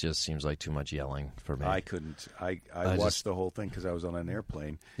that it just seems like too much yelling for me. I couldn't. I watched the whole thing because I was on an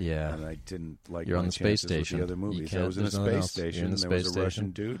airplane. Yeah, and I didn't like. You're on the space station. With the other movies. I was in a space station. And there was a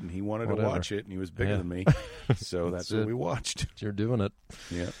Russian dude, and he wanted to watch it, and he was bigger than me, so that's what we watched. You're doing it.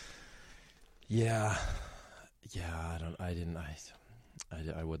 Yeah. Yeah,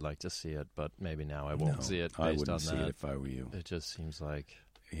 I would like to see it, but maybe now I won't see it based on that. I wouldn't see it if I were you. It just seems like...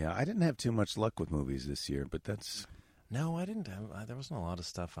 Yeah, I didn't have too much luck with movies this year, but that's... No, I didn't have... There wasn't a lot of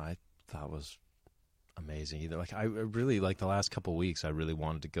stuff I thought was amazing either. Like, I really, like the last couple of weeks, I really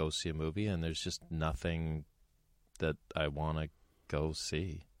wanted to go see a movie, and there's just nothing that I want to go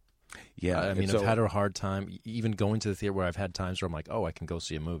see. Yeah. I mean, I've had a hard time, even going to the theater where I've had times where I'm like, oh, I can go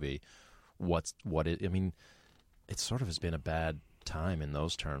see a movie. I mean... It sort of has been a bad time in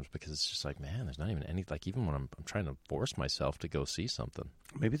those terms, because it's just like, man, there's not even any, like, even when I'm trying to force myself to go see something.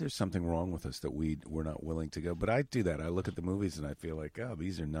 Maybe there's something wrong with us that we're not willing to go. But I do that. I look at the movies and I feel like, oh,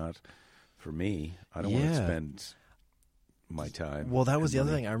 these are not for me. I don't want to spend my time. Well, that was the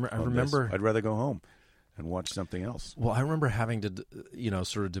other thing. I remember. I'd rather go home and watch something else. Well, I remember having to,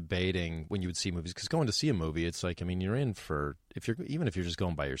 sort of debating when you would see movies, because going to see a movie, it's like, I mean, you're in for, even if you're just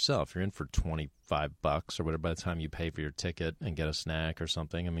going by yourself, you're in for $25 or whatever by the time you pay for your ticket and get a snack or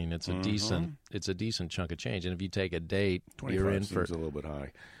something. I mean, it's a decent chunk of change. And if you take a date, you're in for a little bit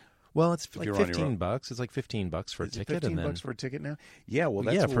high. Well, it's like $15. It's like $15 for a ticket. $15 for a ticket now? Yeah, well,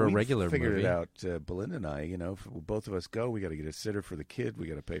 that's for a regular figured movie. It out. Belinda and I, if both of us go, we got to get a sitter for the kid. We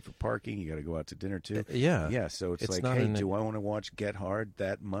got to pay for parking. You got to go out to dinner too. Yeah. So it's like, hey, do I want to watch Get Hard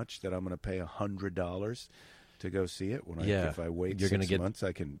that much that I'm going to pay $100 to go see it? If I wait 6 months,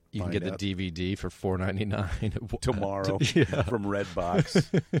 I can. You can get the DVD for $4.99 tomorrow from Redbox,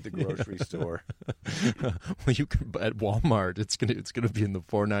 the grocery store. Well, you can at Walmart. It's gonna be in the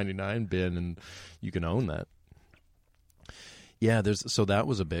 $4.99 bin, and you can own that. Yeah, so that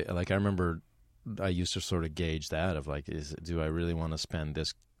was a bit like, I remember I used to sort of gauge that of like, do I really want to spend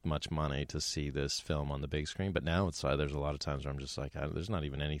this much money to see this film on the big screen? But now it's there's a lot of times where I'm just like, there's not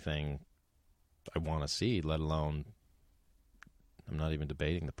even anything I want to see, let alone I'm not even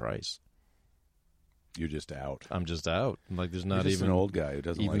debating the price. You're just out. I'm just out. Like, there's not You're just even an old guy who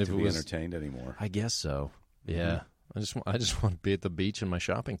doesn't like to be entertained anymore. I guess so. Yeah. Mm-hmm. I just want to be at the beach in my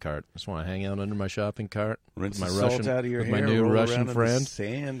shopping cart. I just want to hang out under my shopping cart. Rinse my the salt out of your hair. My new roll Russian around in friend. the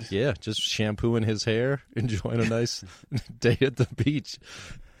sand. Yeah, just shampooing his hair, enjoying a nice day at the beach.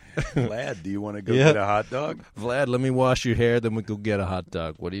 Vlad, do you want to go get a hot dog? Vlad, let me wash your hair, then we go get a hot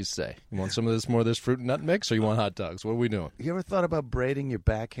dog. What do you say? You want some of more of this fruit and nut mix, or you want hot dogs? What are we doing? You ever thought about braiding your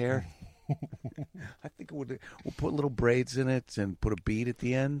back hair? I think we'll put little braids in it and put a bead at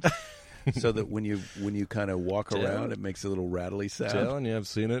the end, so that when you kind of walk around, it makes a little rattly sound. Telling you, I've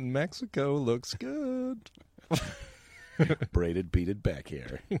seen it in Mexico. Looks good. Braided, beaded back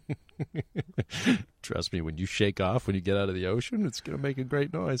hair. Trust me, when you shake off when you get out of the ocean, it's going to make a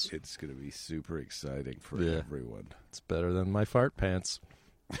great noise. It's going to be super exciting for everyone. It's better than my fart pants.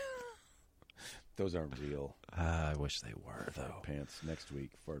 Those aren't real. I wish they were, though. Fart pants next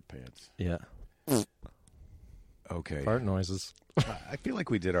week. Fart pants. Yeah. Okay. Fart noises. I feel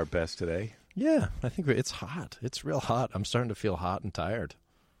like we did our best today. Yeah, I think it's hot. It's real hot. I'm starting to feel hot and tired.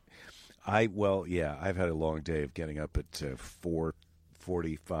 I've had a long day of getting up at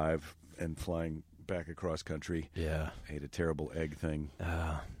 4:45 and flying back across country. Yeah. I ate a terrible egg thing.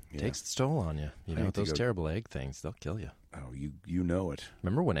 Takes its toll on you. You know, those terrible egg things, they'll kill you. Oh, you know it.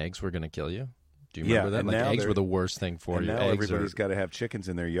 Remember when eggs were going to kill you? Do you remember that? And Like now eggs were the worst thing for and you. Now Eggs everybody's got to have chickens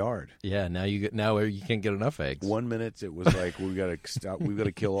in their yard. Yeah, now you can't get enough eggs. 1 minute it was like we got to stop. We've got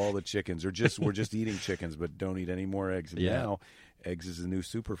to kill all the chickens, or we're just eating chickens, but don't eat any more eggs. And now eggs is the new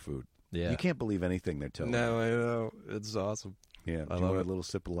superfood. Yeah, you can't believe anything they're telling. No, I know, it's awesome. Yeah, I do you love want it. a little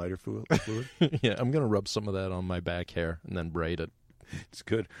sip of lighter fluid? Yeah, I'm gonna rub some of that on my back hair and then braid it. It's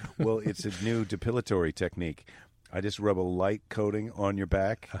good. Well, it's a new depilatory technique. I just rub a light coating on your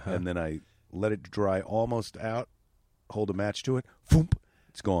back, and then I let it dry almost out, hold a match to it, boom,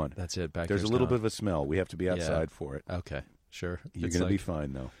 it's gone. That's it. Back There's a hair's little gone. bit of a smell. We have to be outside for it. Okay, sure. You're It's going to be like-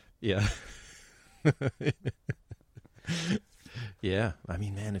 fine, though. Yeah. Yeah. I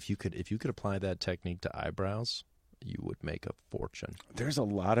mean, man, if you could apply that technique to eyebrows, you would make a fortune. There's a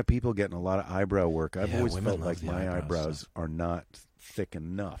lot of people getting a lot of eyebrow work. I've Yeah, always women felt love like the my eyebrow eyebrows stuff. are not thick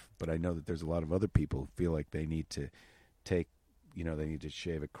enough, but I know that there's a lot of other people who feel like they need to take, they need to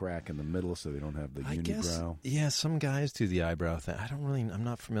shave a crack in the middle so they don't have the unibrow. Yeah, some guys do the eyebrow thing. I'm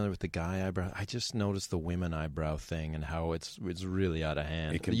not familiar with the guy eyebrow. I just noticed the women eyebrow thing and how it's really out of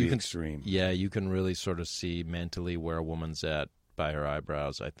hand. It can be extreme. Yeah, you can really sort of see mentally where a woman's at by her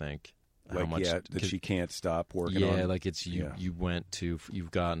eyebrows, I think. Like, that she can't stop working on. Yeah, like it's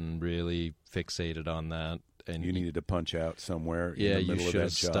you've gotten really fixated on that. And you needed to punch out somewhere yeah, in the middle of that you should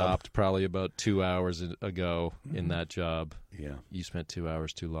have job. stopped probably about 2 hours ago in that job. Yeah. You spent 2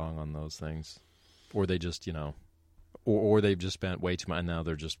 hours too long on those things. Or they just, or they've just spent way too much, and now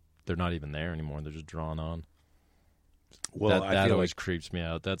they're not even there anymore. They're just drawn on. Well, that I feel always like creeps me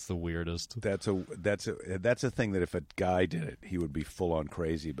out. That's the weirdest. that's a thing that if a guy did it, he would be full on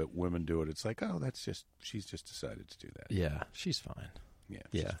crazy. But women do it. It's like, oh, she's just decided to do that. Yeah, she's fine. Yeah,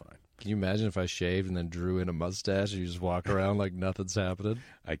 Yeah. she's fine. Can you imagine if I shaved and then drew in a mustache and you just walk around like nothing's happening?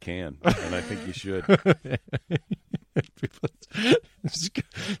 I can, and I think you should.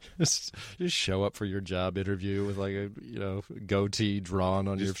 just show up for your job interview with like a goatee drawn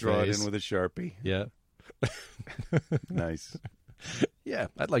on Just your draw face. it in with a Sharpie. Yeah. Nice. Yeah,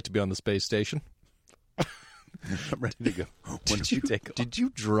 I'd like to be on the space station. I'm ready to go. When do we take off? Did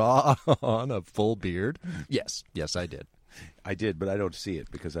you draw on a full beard? Yes, I did. I did, but I don't see it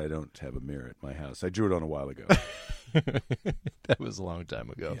because I don't have a mirror at my house. I drew it on a while ago. That was a long time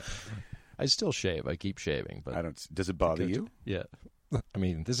ago. Yeah. I still shave. I keep shaving, but I don't. Does it bother you? Yeah. I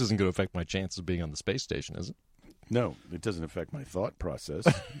mean, this isn't going to affect my chances of being on the space station, is it? No, it doesn't affect my thought process.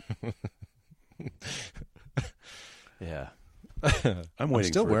 Yeah. I'm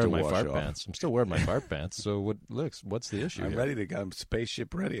still for it wearing to my wash fart off. pants. I'm still wearing my fart pants. So what's the issue? I'm here? ready to go. I'm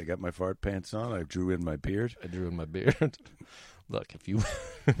spaceship ready. I got my fart pants on. I drew in my beard. I drew in my beard. Look, if you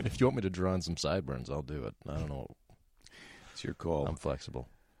want me to draw on some sideburns, I'll do it. I don't know. It's your call. I'm flexible.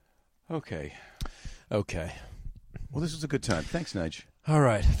 Okay. Okay. Well, this was a good time. Thanks, Nige. All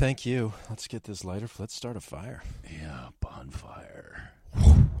right. Thank you. Let's get this lighter. Let's start a fire. Yeah, bonfire.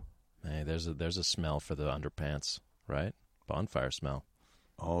 Hey, there's a smell for the underpants, right? Bonfire smell.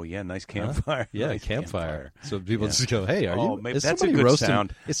 Oh yeah, nice campfire. Yeah, Nice campfire. So people just go, "Hey, are you?" Maybe Is that's a somebody good roasting?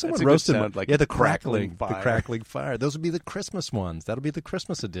 sound. Is someone That's a good roasting? sound, like the crackling the fire. crackling fire. Those would be the Christmas ones. That'll be the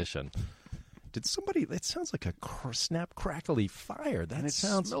Christmas edition. Did somebody? It sounds like a snap crackly fire. That And it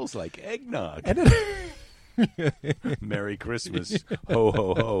sounds. smells like eggnog. And it, Merry Christmas. Ho,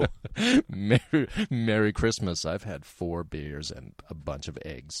 ho, ho. Merry Christmas. I've had 4 beers and a bunch of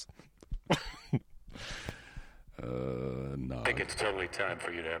eggs. No. I think it's totally time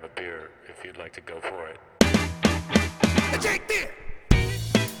for you to have a beer if you'd like to go for it. Jakethis!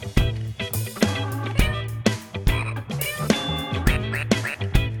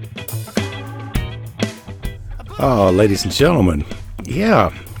 Oh, ladies and gentlemen,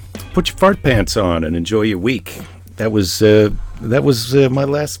 yeah, put your fart pants on and enjoy your week. That was my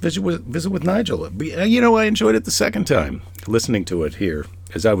last visit with Nigel. I enjoyed it the second time, listening to it here,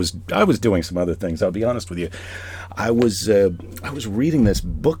 as I was doing some other things. I'll be honest with you, I was reading this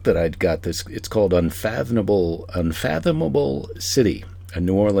book that I'd got. It's called Unfathomable City, a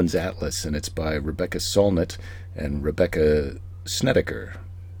New Orleans Atlas, and it's by Rebecca Solnit and Rebecca Snedeker.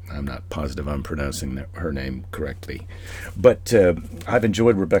 I'm not positive I'm pronouncing her name correctly. But I've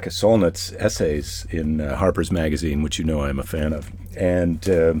enjoyed Rebecca Solnit's essays in Harper's Magazine, which I'm a fan of. And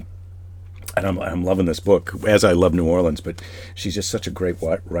I'm loving this book, as I love New Orleans. But she's just such a great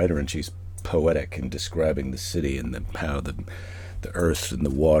writer, and she's poetic in describing the city and how the The earth and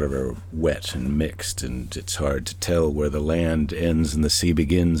the water are wet and mixed, and it's hard to tell where the land ends and the sea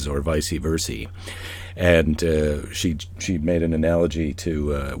begins, or vice versa. And she made an analogy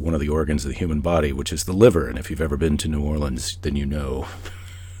to one of the organs of the human body, which is the liver. And if you've ever been to New Orleans, then you know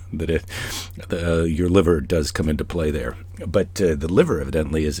that your liver does come into play there. But the liver,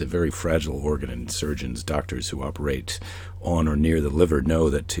 evidently, is a very fragile organ, and surgeons, doctors who operate on or near the liver know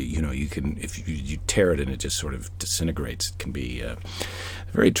that, you can, if you tear it and it just sort of disintegrates, it can be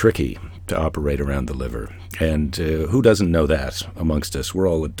very tricky to operate around the liver. And who doesn't know that amongst us? We're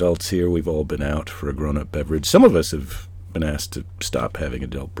all adults here. We've all been out for a grown-up beverage. Some of us have been asked to stop having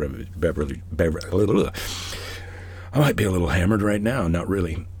adult beverage. I might be a little hammered right now. Not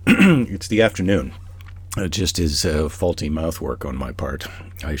really. It's the afternoon. It just is faulty mouthwork on my part.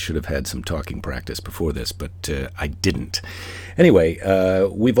 I should have had some talking practice before this, but I didn't. Anyway,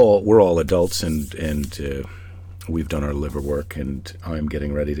 we're all adults, and we've done our liver work, and I'm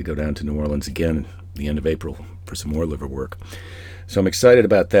getting ready to go down to New Orleans again at the end of April for some more liver work. So I'm excited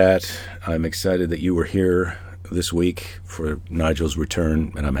about that. I'm excited that you were here this week for Nigel's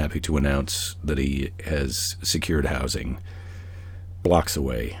return, and I'm happy to announce that he has secured housing blocks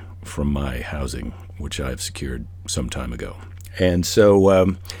away from my housing, which I've secured some time ago. And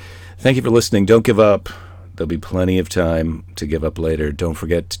so thank you for listening. Don't give up. There'll be plenty of time to give up later. Don't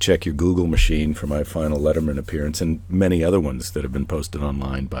forget to check your Google machine for my final Letterman appearance and many other ones that have been posted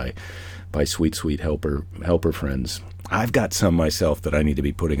online by sweet, sweet helper friends. I've got some myself that I need to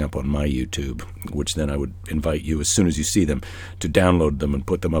be putting up on my YouTube, which then I would invite you, as soon as you see them, to download them and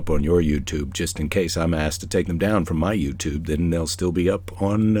put them up on your YouTube, just in case I'm asked to take them down from my YouTube. Then they'll still be up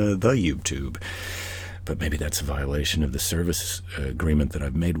on the YouTube. But maybe that's a violation of the service agreement that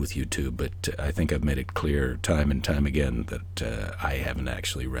I've made with YouTube. But I think I've made it clear time and time again that I haven't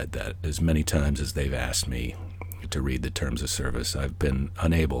actually read that. As many times as they've asked me to read the terms of service, I've been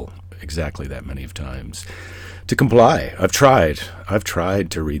unable exactly that many of times to comply. I've tried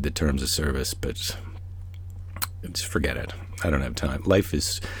to read the terms of service, but just forget it. I don't have time. Life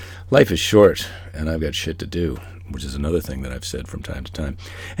is short, and I've got shit to do, which is another thing that I've said from time to time.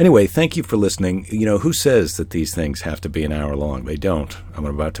 Anyway, thank you for listening. Who says that these things have to be an hour long? They don't. I'm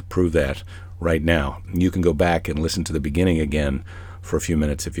about to prove that right now. You can go back and listen to the beginning again for a few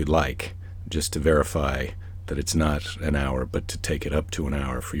minutes if you'd like, just to verify that it's not an hour, but to take it up to an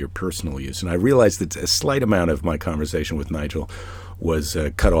hour for your personal use. And I realized that a slight amount of my conversation with Nigel was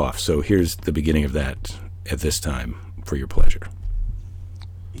cut off. So here's the beginning of that at this time for your pleasure.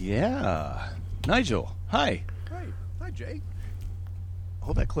 Yeah. Nigel, hi. Hi, Jake.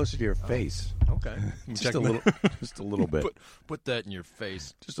 Hold that closer to your face. Okay. Just a little bit. Put that in your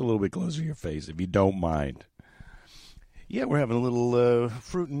face. Just a little bit closer to your face, if you don't mind. Yeah, we're having a little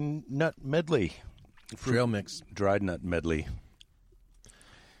fruit and nut medley. Trail mix. Dried nut medley.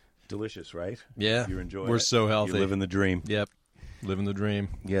 Delicious, right? Yeah. You're enjoying We're it? so healthy. You're living the dream. Yep. Living the dream.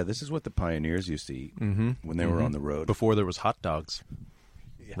 Yeah, this is what the pioneers used to eat when they were on the road. Before there was hot dogs.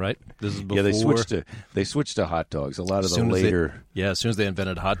 Right? This is before. Yeah, they switched to hot dogs. A lot of the later. As soon as they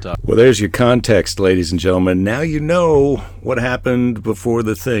invented hot dogs. Well, there's your context, ladies and gentlemen. Now you know what happened before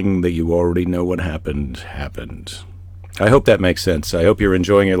the thing that you already know what happened. I hope that makes sense. I hope you're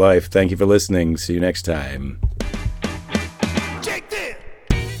enjoying your life. Thank you for listening. See you next time. Jakethis.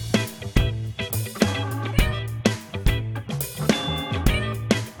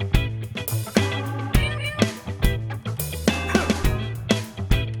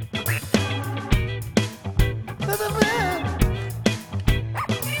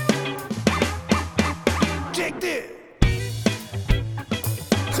 Jakethis.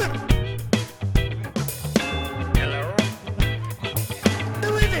 Hello?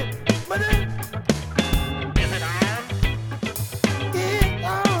 Who is it? Mother? Is it on? Yeah,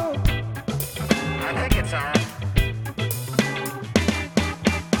 oh. I think it's on.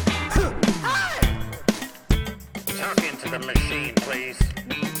 Hi. Talk into the machine, please.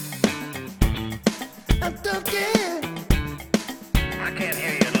 I'm talking. I can't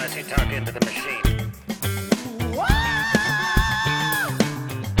hear you unless you talk into the machine. Wow.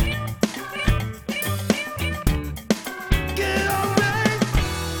 Get alright.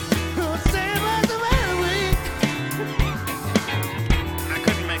 Save us the very week. I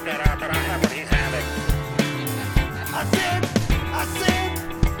couldn't make that out, but I have what he's having. I said,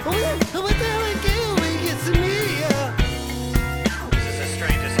 what the hell again when he gets to me? This is the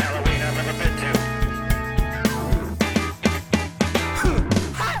strangest Halloween I've ever been to.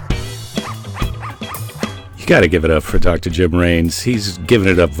 You got to give it up for Dr. Jim Raines. He's giving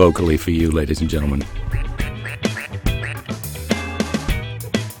it up vocally for you, ladies and gentlemen.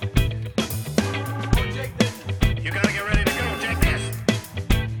 You gotta get ready to go, Jakethis.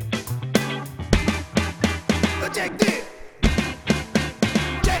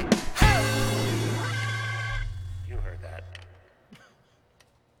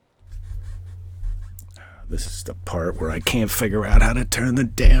 This is the part where I can't figure out how to turn the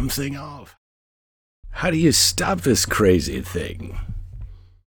damn thing off. How do you stop this crazy thing?